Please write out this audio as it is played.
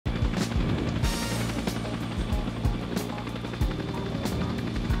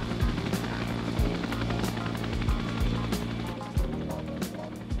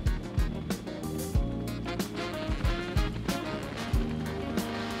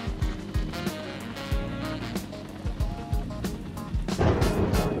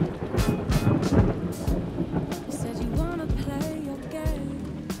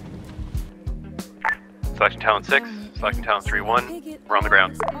Selection Talon 6, Selection Talon 3-1, we're on the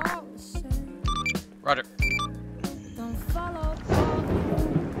ground. Roger.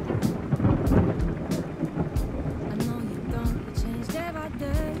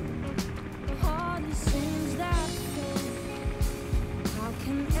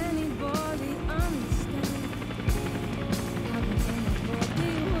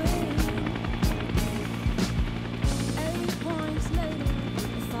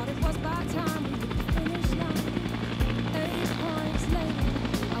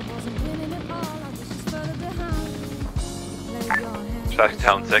 Selection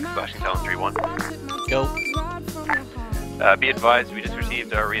Talon 6, Selection Talon 3-1. Go. Be advised, we just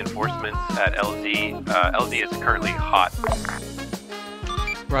received our reinforcements at LZ. LZ is currently hot.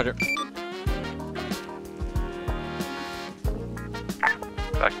 Roger.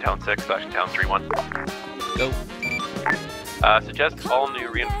 Selection Talon 6, Selection Talon 3-1. Go. Suggest all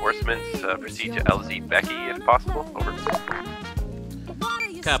new reinforcements proceed to LZ Becky if possible. Over.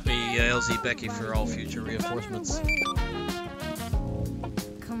 Copy, LZ Becky for all future reinforcements.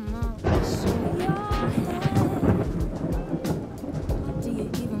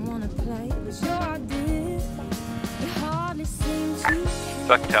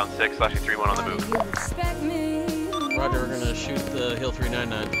 Selection Talon 6, Selection 3-1 on the move. Roger, we're gonna shoot the Hill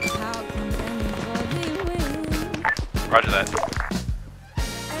 399. Roger that.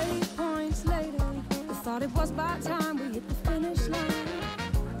 8 points later, I thought it was about time we hit the finish line.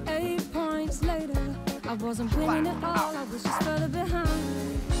 8 points later, I wasn't winning at all, I was just further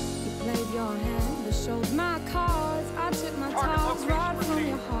behind. You played your hand, you showed my cards, I took my cards right from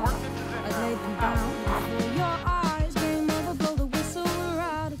your heart. I laid them down before your eyes, game over, blow the whistle, we're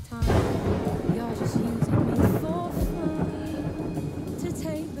out of time. You're just using me for fun, to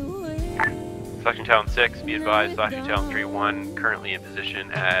take the wheel. Selection Talon 6, be advised, Selection Talon 3-1 currently in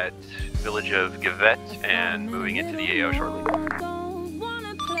position at village of Gavette and moving into the AO shortly.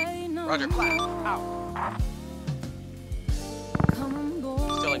 Roger.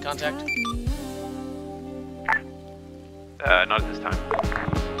 Still in contact? Not at this time.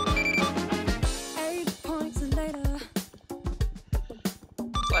 8 points later.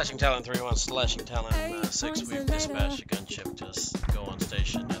 Slashing Talon 3-1, Slashing Talon 6, we've dispatched a gunship to go on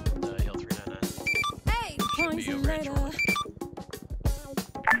station at Hill 399. Should be over here shortly.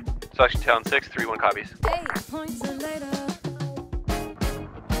 Selection Talon 6, 3-1 copies. 8 points later.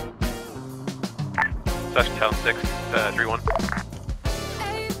 Selection Talon 6, 3-1.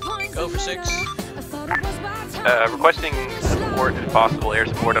 Go for 6. Requesting support if possible, air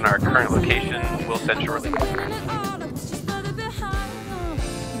support on our current location. We'll send shortly.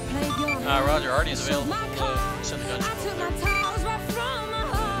 Roger, Artie's available. Send the gunship over there.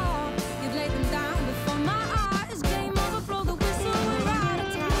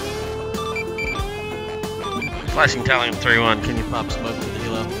 Flashing Talon 3-1, can you pop smoke to the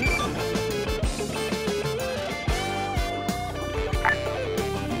helo?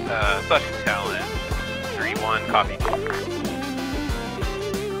 Selection Talon 3-1 copy.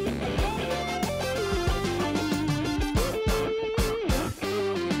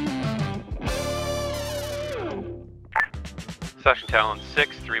 Selection Talon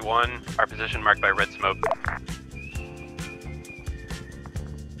 6, 3-1, our position marked by red smoke.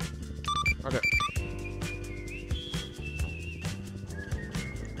 Okay.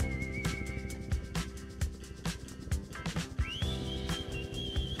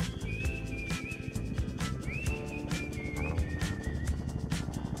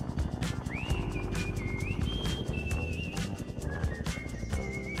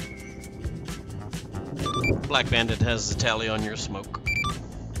 Black Bandit has the tally on your smoke.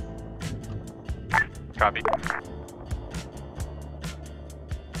 Copy.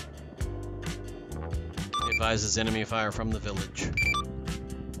 Advises enemy fire from the village.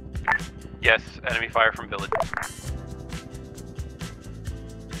 Yes, enemy fire from village.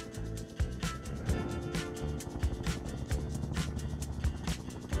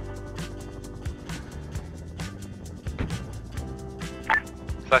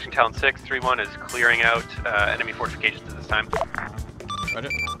 Slashing Talon 6, 3-1 is clearing out enemy fortifications at this time. Roger.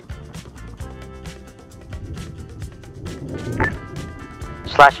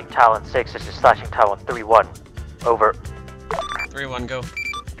 Slashing Talon 6, this is Slashing Talon 3-1. Over. 3-1, go.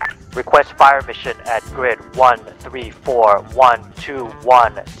 Request fire mission at grid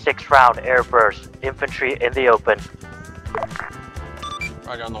 134121. 6-round airburst. Infantry in the open.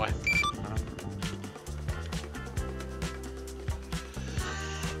 Roger, on the way.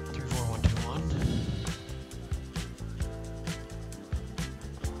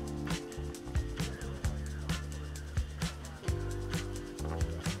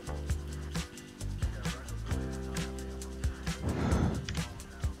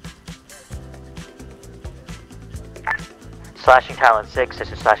 Slashing Talon 6,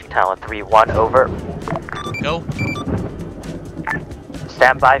 this is Slashing Talon 3-1, over. Go.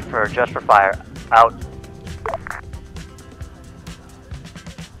 Stand by for just for fire, out.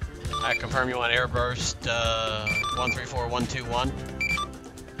 I confirm you want airburst 134121.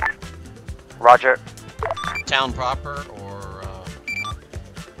 Roger. Town proper or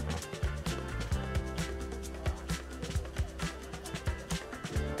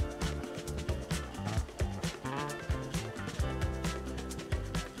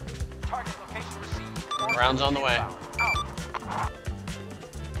Target location received. rounds on the way.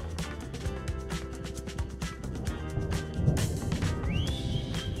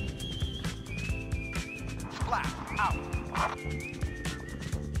 Splash out.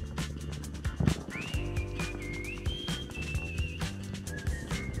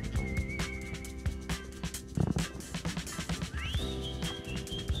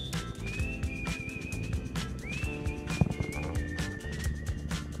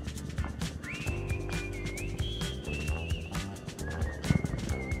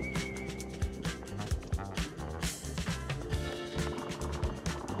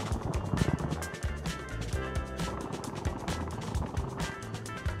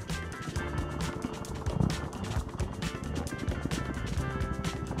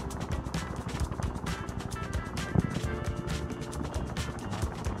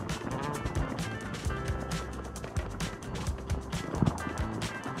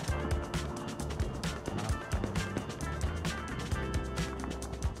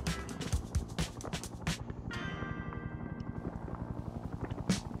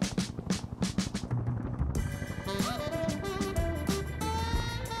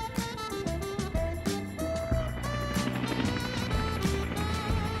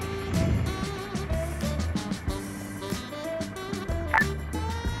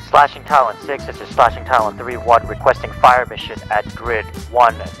 Slashing Talon 6, this is Slashing Talon 3-1, requesting fire mission at grid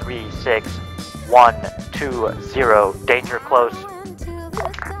 136-120, danger close.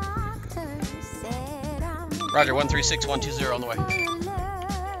 Roger, 136120 on the way.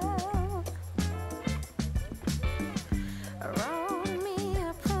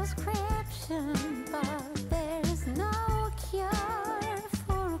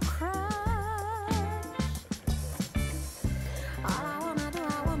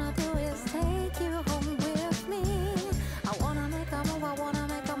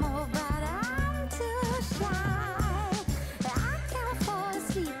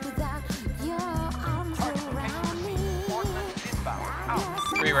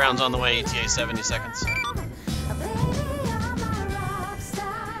 Three rounds on the way, ETA 70 seconds.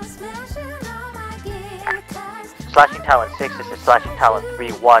 Slashing Talon 6, this is Slashing Talon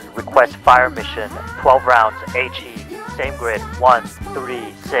 3-1, request fire mission, 12 rounds, HE, same grid,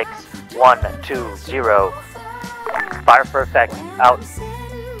 136-120. Fire for effect, out.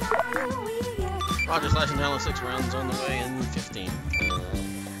 Roger, Slashing Talon 6 rounds on the way in 15.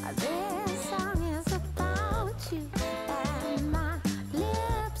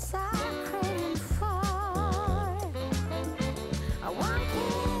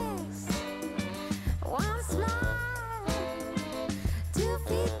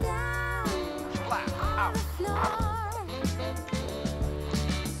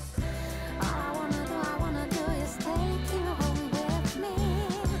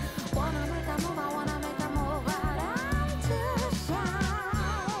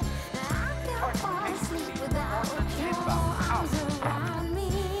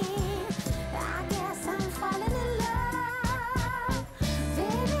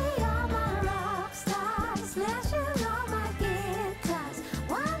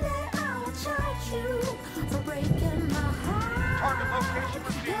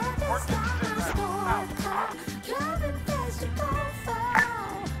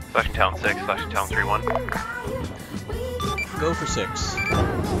 Slashing Talon 6, Slashing Talon 3-1. Go for 6.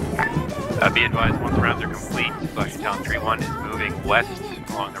 Be advised, once rounds are complete, Slashing Talon 3-1 is moving west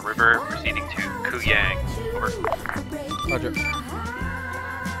along the river, proceeding to Kuyang. Over. Roger.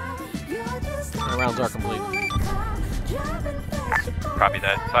 My rounds are complete. Copy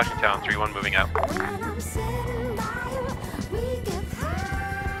that. Slashing Talon 3-1 moving out.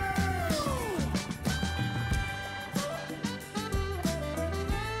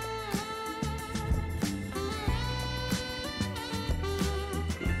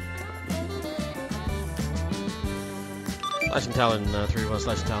 Slashing Talon 3-1,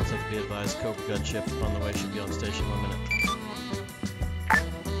 Slashing Talon 6, be advised, Cobra gunship on the way, should be on station 1 minute.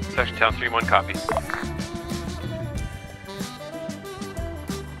 Slashing Talon 3-1, copy.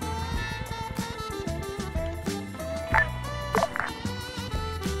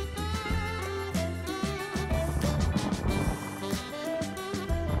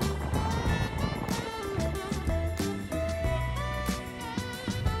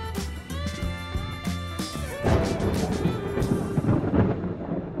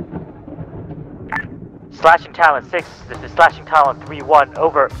 Slashing Talon 6, this is Slashing Talon 3-1,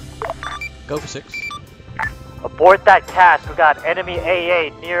 over. Go for 6. Abort that cast, we got enemy AA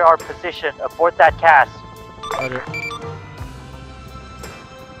near our position, abort that cast. Roger.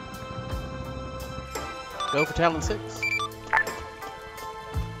 Go for Talon 6.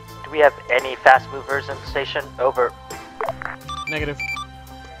 Do we have any fast movers in the station? Over. Negative.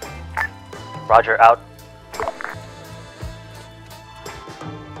 Roger, out.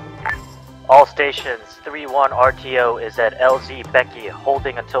 All stations, 3-1 RTO is at LZ Becky,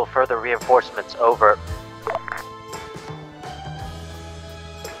 holding until further reinforcements, over.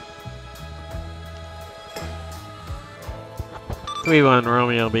 Three 1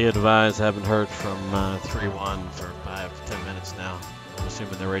 Romeo, be advised, haven't heard from 3-1 for 5 to 10 minutes now. I'm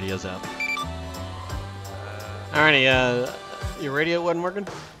assuming the radio's out. Alrighty, your radio wasn't working?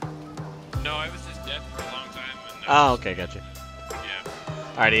 No, I was just dead for a long time. And Oh, okay, gotcha. Yeah.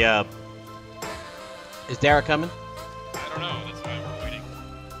 Alrighty, is Dara coming? I don't know. That's why we're waiting.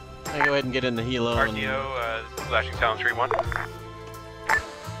 I'll go ahead and get in the helo. RTO, Slashing Talon 3-1.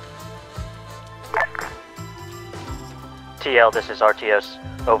 TL, this is RTOs,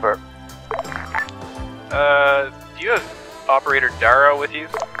 over. Do you have Operator Dara with you?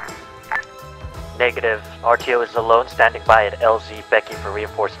 Negative, RTO is alone, standing by at LZ Becky for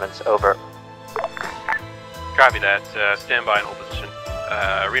reinforcements, over. Copy that. Stand by and hold position.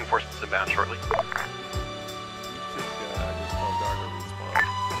 Reinforcements inbound shortly.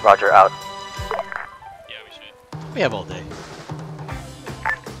 Roger, out. Yeah, we should. We have all day.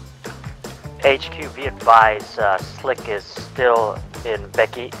 HQ, be advised, Slick is still in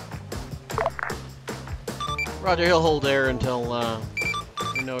Becky. Roger, he'll hold there until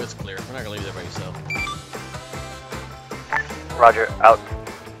we know it's clear. We're not gonna leave there by yourself. Roger, out.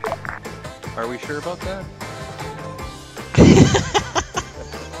 Are we sure about that?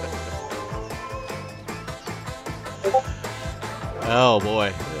 Oh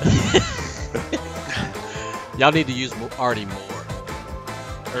boy. Y'all need to use Artie more.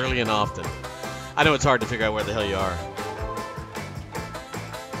 Early and often. I know it's hard to figure out where the hell you are.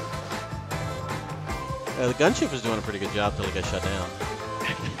 The gunship was doing a pretty good job till it got shut down.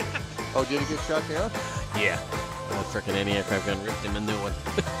 Oh, did it get shot down? Yeah. Frickin' anti-aircraft gun ripped him a new one.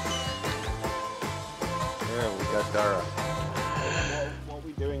 Yeah, we got Dara. What are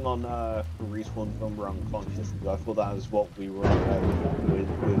we doing on respawn number unconscious? I thought that was what we were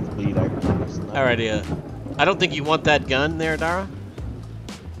with lead out. Alrighty, I don't think you want that gun there, Dara.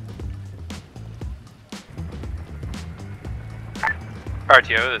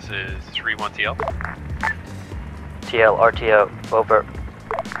 RTO, this is 3-1 TL. TL, RTO, over.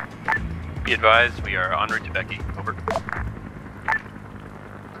 Be advised, we are en route to Becky. Over.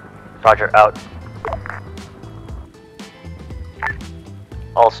 Roger, out.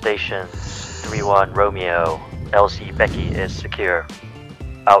 All stations, 3-1 Romeo, LZ Becky is secure.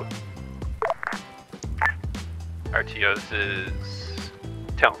 Out. RTO, this is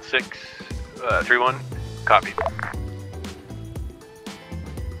Talon 6, 3-1. Copy.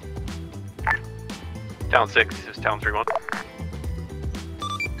 Talon 6 is Talon 3-1.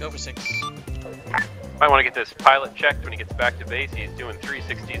 Go for 6. Might want to get this pilot checked when he gets back to base. He's doing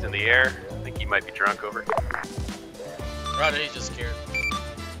 360s in the air. I think he might be drunk. Over. Roger, he's just scared.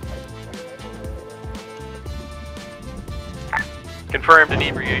 Confirmed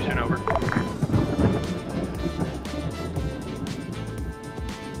inebriation. Over.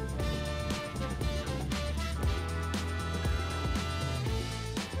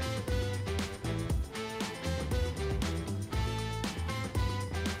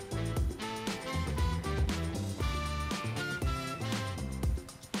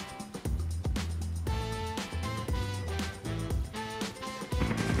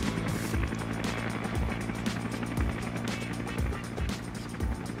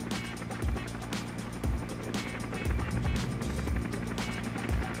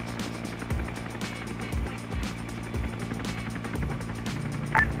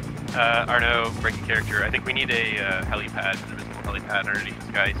 Arno, breaking character. I think we need a helipad, an invisible helipad underneath this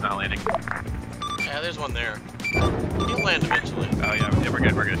guy. He's not landing. Yeah, there's one there. He'll land eventually. Oh yeah, we're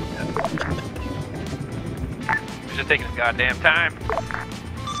good, we're good. Yeah. He's just taking his goddamn time.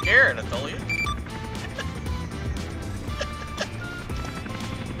 Scared, I told you.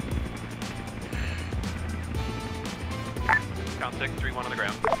 Count 6, 3-1 on the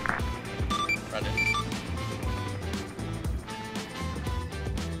ground. Roger.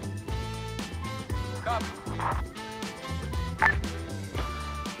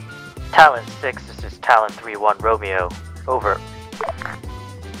 Talon 6, this is Talon 3-1 Romeo, over.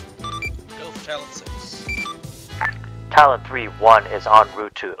 Go for Talon 6. Talon 3-1 is en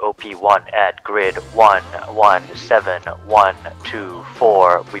route to OP1 at grid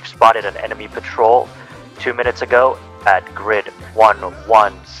 117124. We've spotted an enemy patrol 2 minutes ago at grid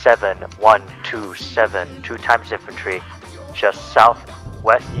 117127. 2 times infantry, just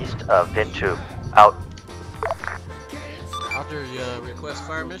southwest east of Vintu. Out. After you request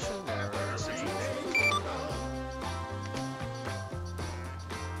fire mission or situation?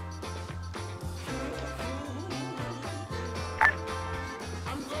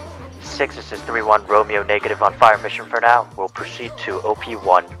 Six, this is 3-1 Romeo negative on fire mission for now. We'll proceed to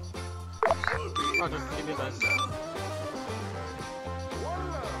OP1. Roger, give me that.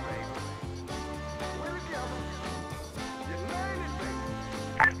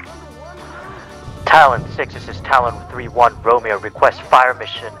 Talon 6, this is Talon 3-1 Romeo. Request fire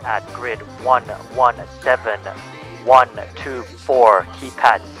mission at grid 117124.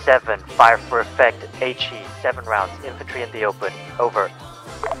 Keypad 7. Fire for effect. HE. 7 rounds. Infantry in the open. Over.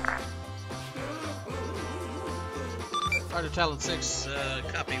 Roger, Talon 6,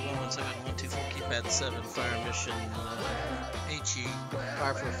 copy 117124, keypad 7, fire mission, HE,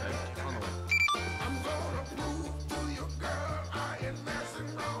 fire for effect, on the way.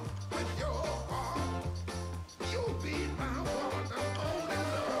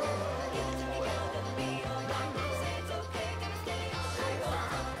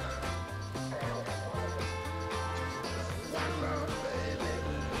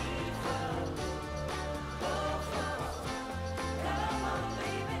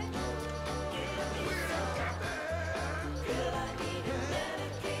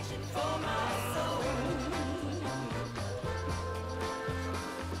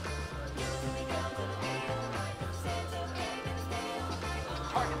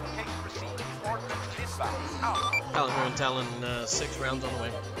 Target location received. Ordnance inbound. Out. Talon here and Talon 6 rounds on the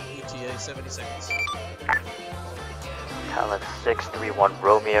way. ETA 70 seconds. Talon 6, 3-1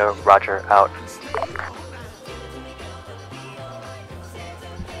 Romeo. Roger. Out.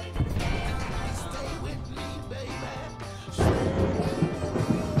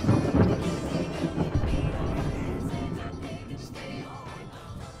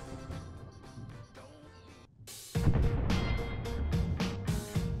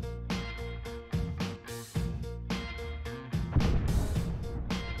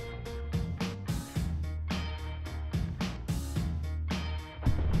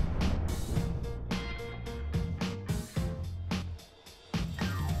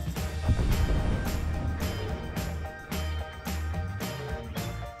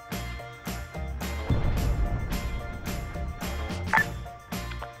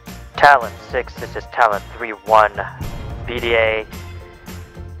 Talon 6, this is Talon 3-1 BDA.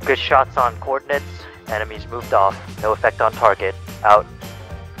 Good shots on coordinates. Enemies moved off. No effect on target. Out.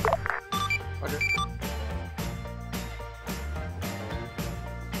 Roger.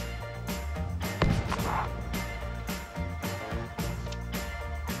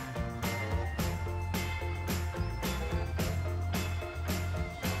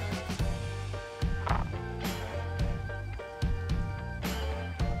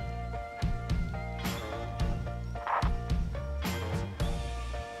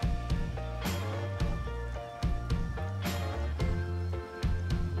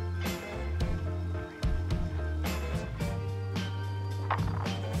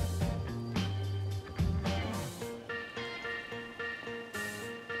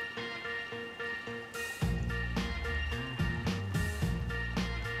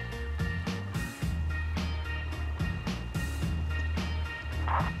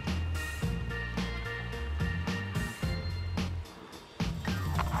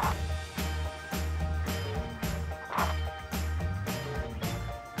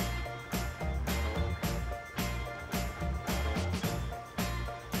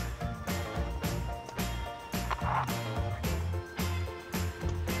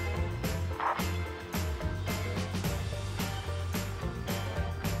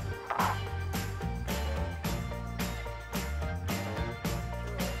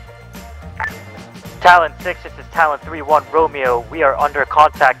 Talon 6, this is Talon 3-1 Romeo. We are under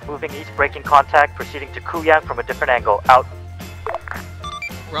contact, moving east, breaking contact, proceeding to Kuyang from a different angle. Out.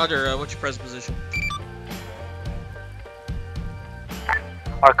 Roger, what's your present position?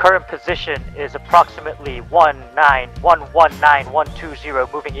 Our current position is approximately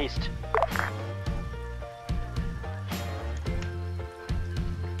 1911920, moving east.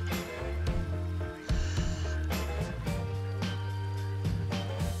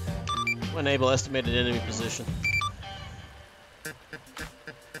 Enable estimated enemy position.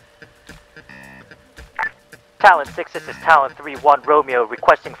 Talon 6, this is Talon 3-1 Romeo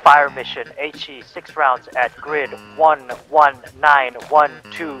requesting fire mission HE 6 rounds at grid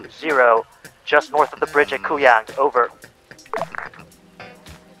 119120, just north of the bridge at Kuyang. Over.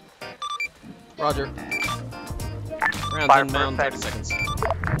 Roger. Rounds Fire inbound, for 30 effect. seconds.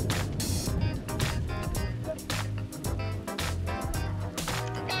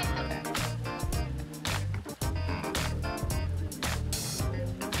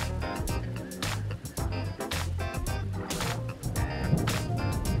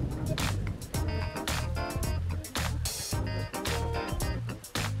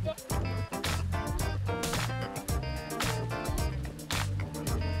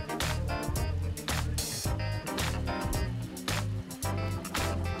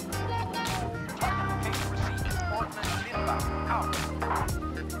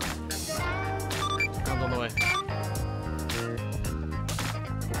 Rounds on the way.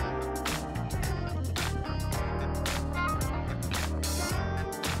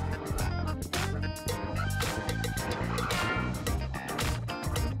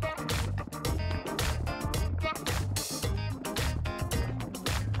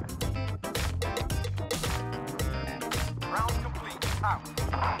 Round complete. Out.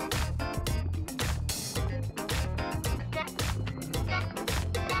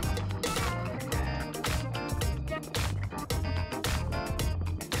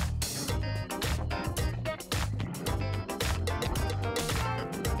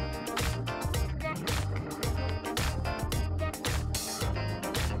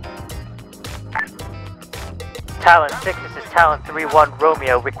 Talon 6, this is Talon 3-1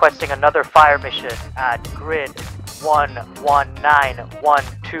 Romeo requesting another fire mission at grid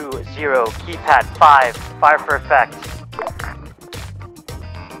 119120, keypad 5, fire for effect.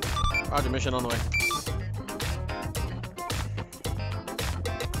 Roger, mission on the way.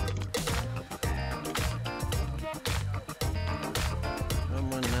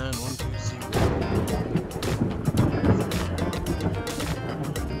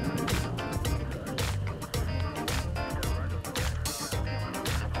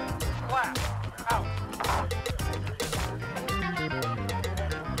 Splash. Out.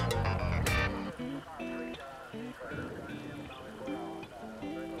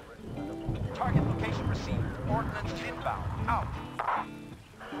 Target location received. Ordnance inbound. Out.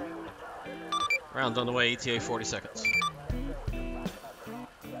 Rounds on the way, ETA 40 seconds.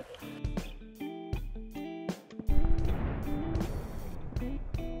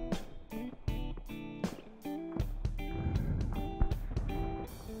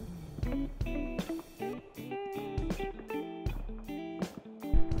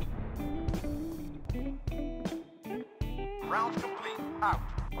 Round complete. Out.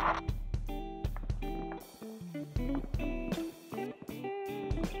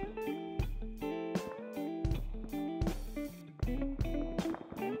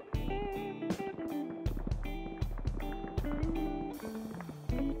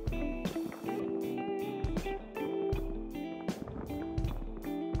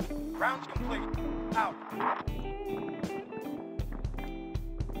 Rounds complete. Out.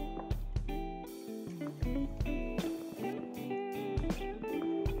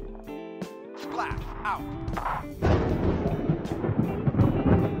 Splash. Out.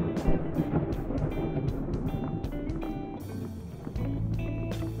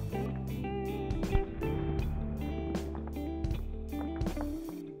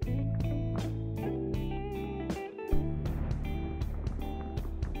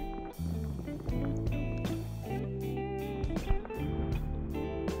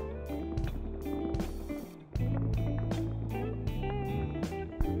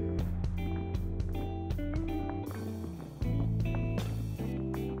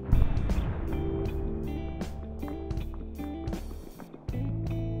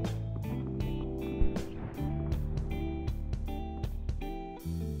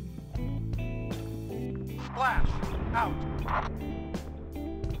 Splash. Out.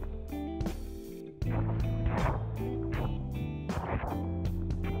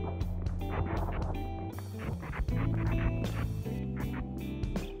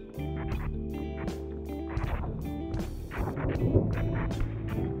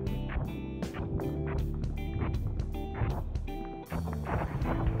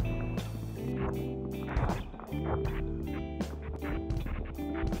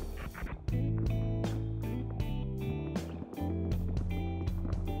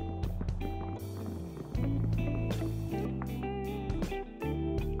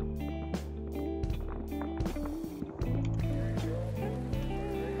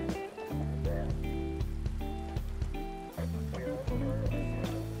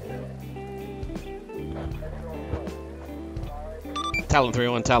 Talon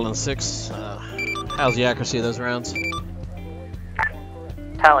 3-1, Talon 6. How's the accuracy of those rounds?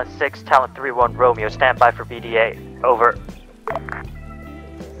 Talon 6, Talon 3-1, Romeo, stand by for BDA. Over.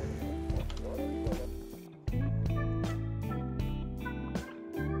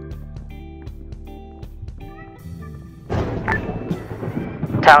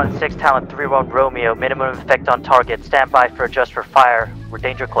 Talon 6, Talon 3-1, Romeo, minimum effect on target. Stand by for adjust for fire. We're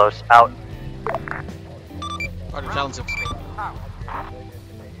danger close. Out. Roger, Talon 6.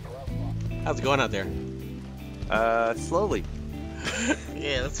 How's it going out there? Slowly.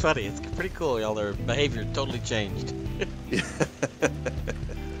 Yeah, that's funny. It's pretty cool. Y'all, their behavior totally changed.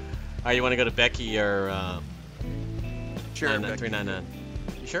 Alright, you want to go to Becky or Sure. 399?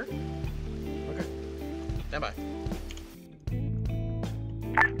 You sure? Okay. Stand by.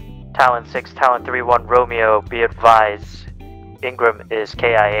 Talon 6, Talon 3-1, Romeo, be advised. Ingram is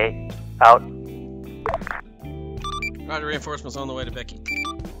KIA. Out. Roger, reinforcements on the way to Becky.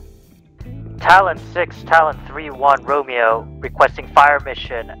 Talon 6, Talon 3-1, Romeo, requesting fire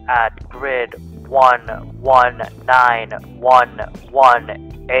mission at grid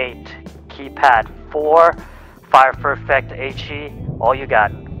 119118, keypad 4, fire for effect HE, all you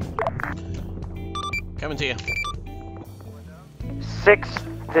got. Coming to you. 6,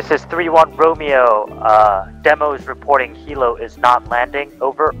 this is 3-1, Romeo, demo is reporting Hilo is not landing,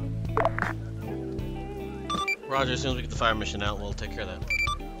 over. Roger, as soon as we get the fire mission out, we'll take care of that.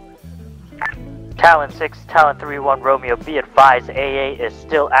 Talon 6, Talon 3-1, Romeo, be advised AA is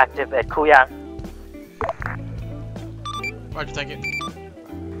still active at Kuyang. Roger, thank you.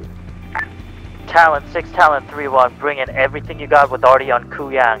 Talon 6, Talon 3-1, bring in everything you got with Artie on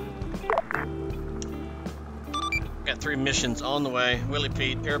Kuyang. Got 3 missions on the way. Willie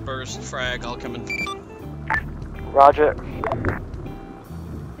Pete, Airburst, Frag, all coming. Roger.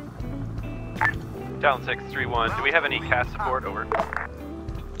 Talon 631, do we have any cast support? Over.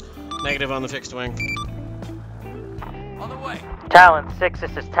 Negative on the fixed wing. On the way. Talon 6,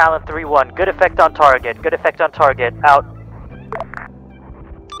 this is Talon 3-1, good effect on target, out.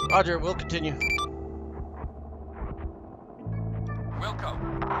 Roger, we'll continue. We'll go.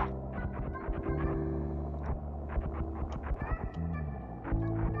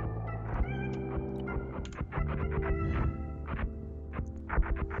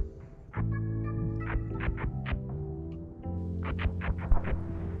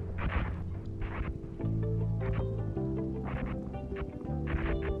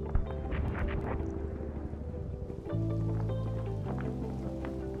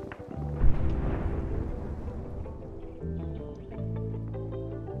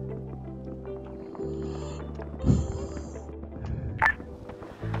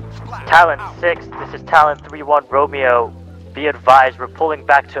 Talon 6, this is Talon 3-1, Romeo, be advised, we're pulling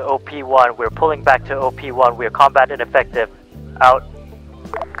back to OP1, we are combat ineffective, out.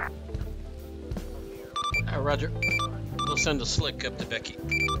 Roger. We'll send a slick up to Becky.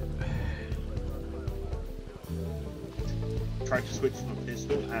 Tried to switch from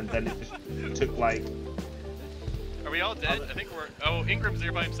pistol and then it just took like... Are we all dead? I think we're... Oh, Ingram's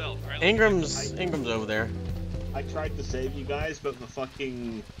there by himself. Right, Ingram's over there. I tried to save you guys, but the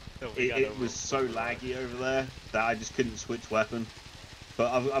fucking... It was so laggy over there that I just couldn't switch weapon.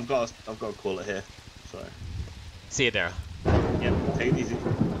 But I've got to call it here. So. See you, Dara. Yep, take it easy.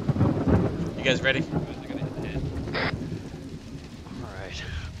 You guys ready? Alright.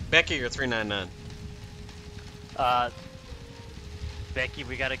 Becky or 399? Becky,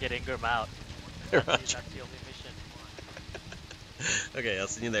 we gotta get Ingram out. Roger. That's the only mission. Okay, I'll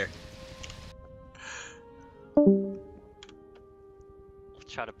see you there.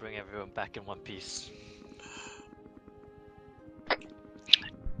 Try to bring everyone back in one piece.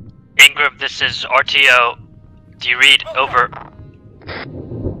 Ingram, this is RTO. Do you read? Over.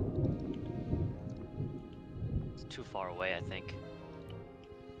 It's too far away, I think.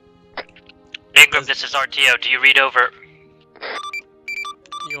 Ingram, this is RTO. Do you read? Over.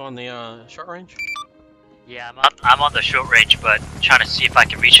 You on the short range? Yeah, I'm on the short range, but trying to see if I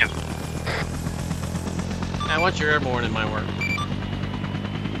can reach him. I want your airborne in my work.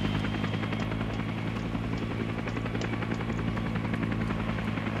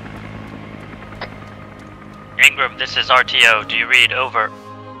 Ingram, this is RTO. Do you read? Over.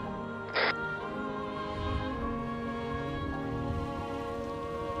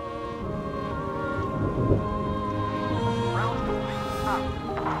 Round complete. Out.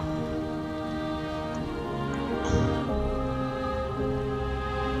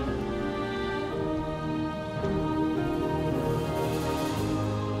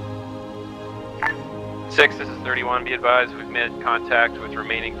 6, this is 31, be advised, we've made contact with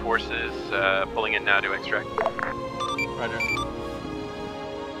remaining forces, pulling in now to extract. Roger.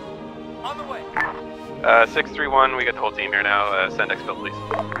 631, we got the whole team here now. Send exfil, please.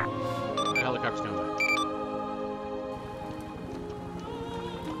 Helicopter's coming back.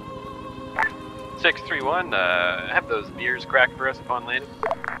 631, have those beers cracked for us upon landing.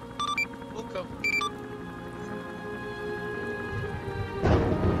 We'll go.